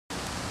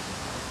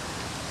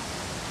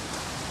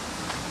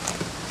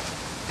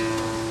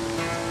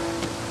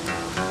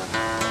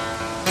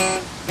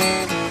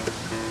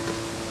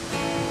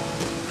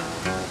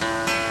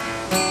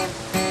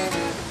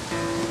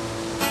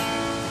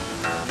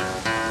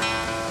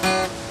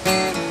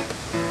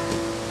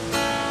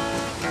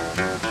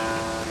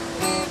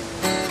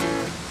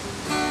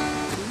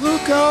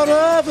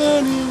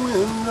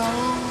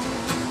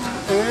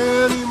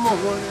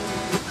morning,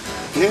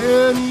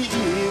 any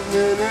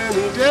evening,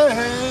 any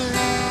day.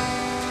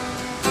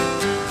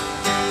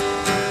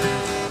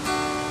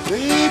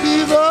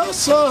 Maybe the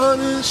sun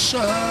is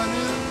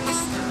shining,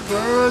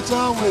 birds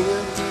are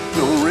winging,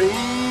 no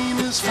rain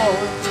is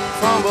falling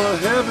from a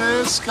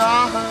heavy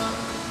sky.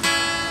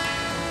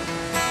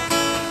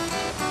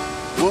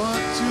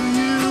 What do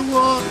you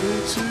want me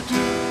to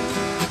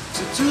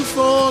do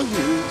for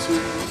you to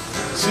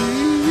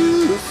see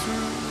you through?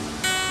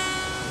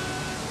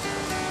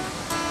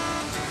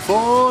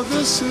 For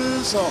this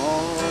is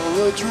all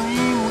a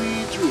dream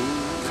we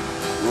dreamed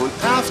one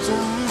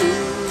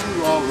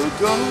afternoon long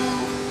ago.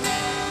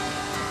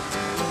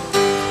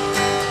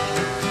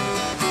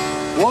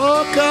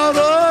 Walk out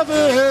of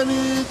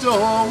any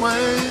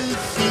doorway,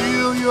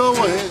 feel your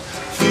way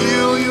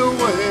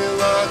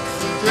like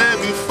the day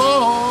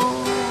before.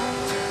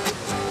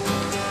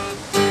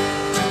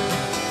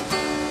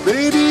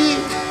 Maybe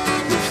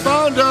you'll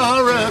find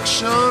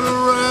direction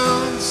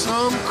around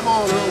some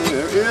corner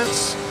where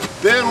it's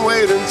been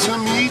waiting to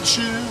meet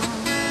you.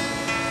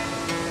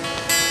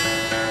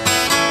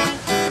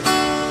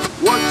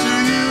 What do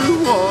you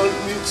want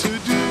me to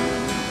do?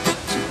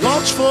 To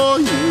watch for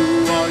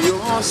you while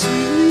you're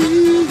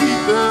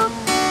sleeping?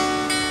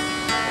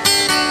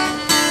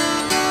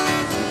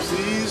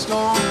 Please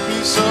don't be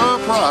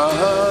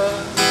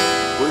surprised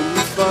when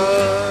you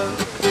find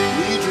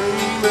me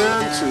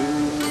dreaming too.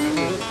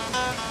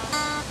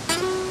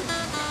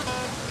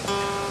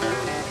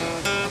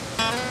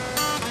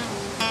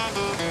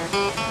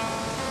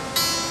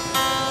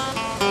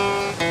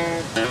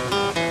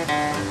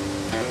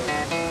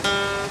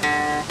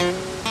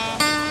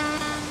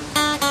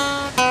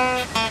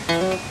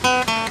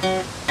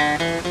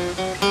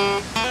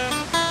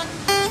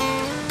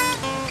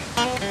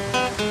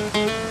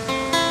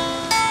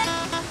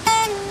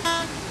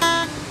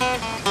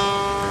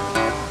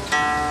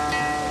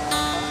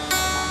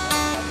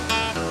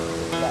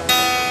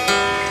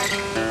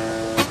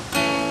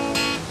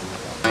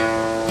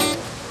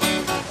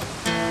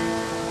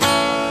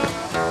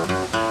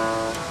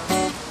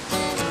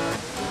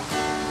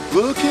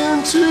 Look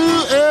into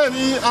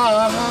any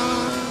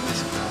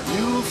eyes,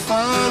 you'll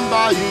find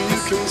by you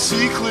can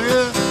see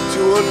clear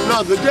to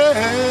another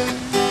day.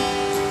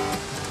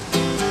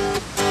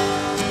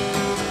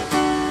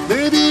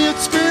 Maybe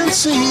it's been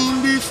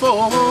seen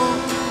before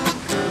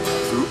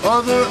through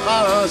other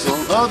eyes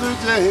on other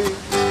days.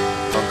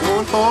 I'm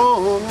going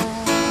home.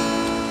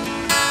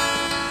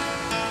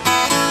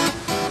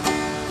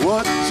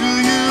 What do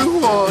you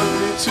want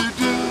me to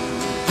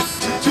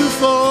do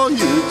for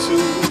you to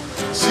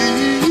see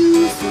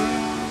you through?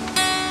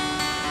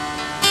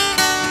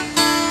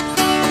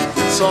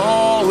 It's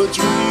all a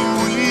dream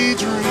we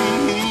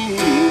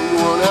dreamed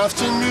one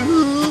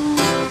afternoon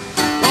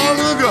long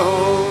ago.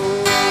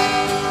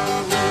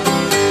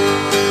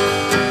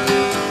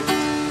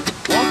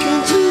 Walk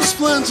into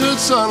splintered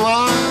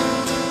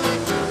sunlight,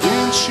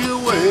 inch your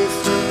way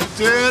through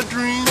dead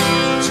dreams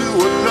to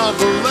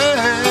another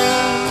land.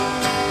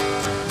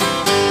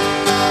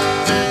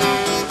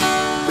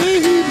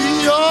 Baby,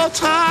 you're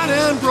tired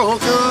and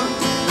broken,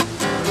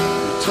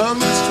 your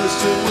tongue is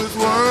twisted with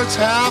words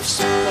half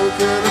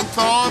spoken and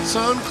thoughts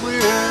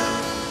unclear.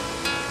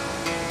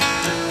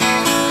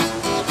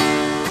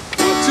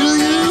 What do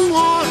you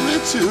want me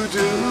to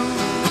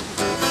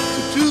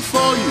do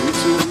for you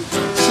to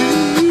see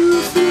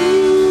you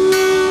through?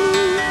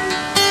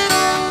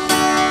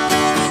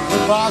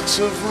 A box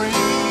of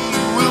rain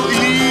will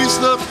ease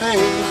the pain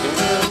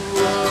and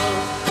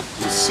love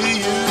will see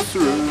you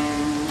through.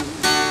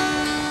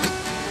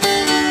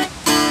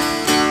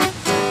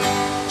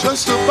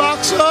 Just a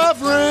box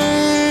of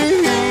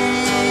rain,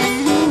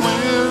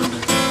 wind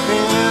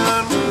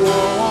and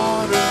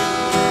water.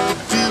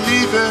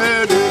 Believe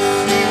it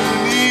if you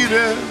need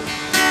it.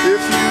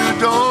 If you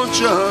don't,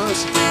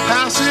 just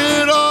pass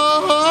it on.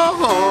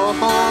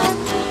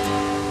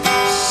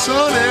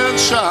 Sun and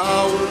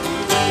shower,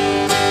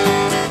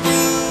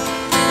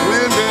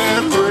 wind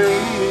and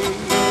rain,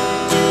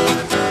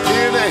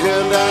 in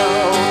and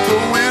out the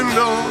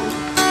window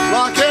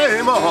like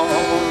a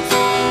moth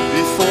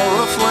before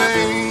a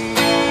flame.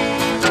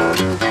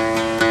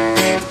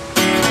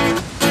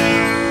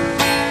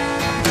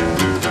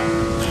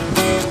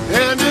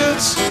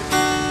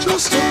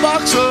 Just a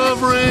box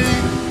of rain.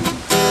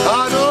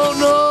 I don't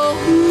know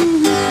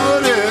who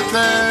put it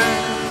there.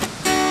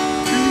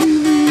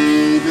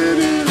 Believe it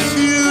if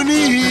you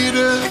need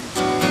it,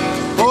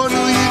 or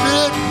leave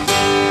it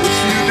if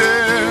you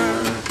dare.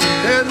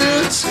 And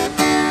it's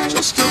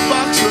just a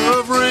box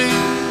of rain,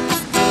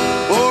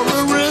 or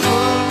a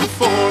ribbon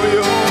for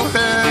your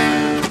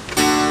hair.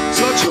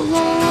 Such a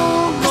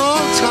long,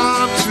 long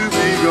time to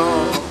be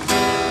gone,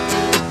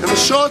 and a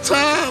short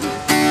time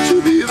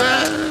to be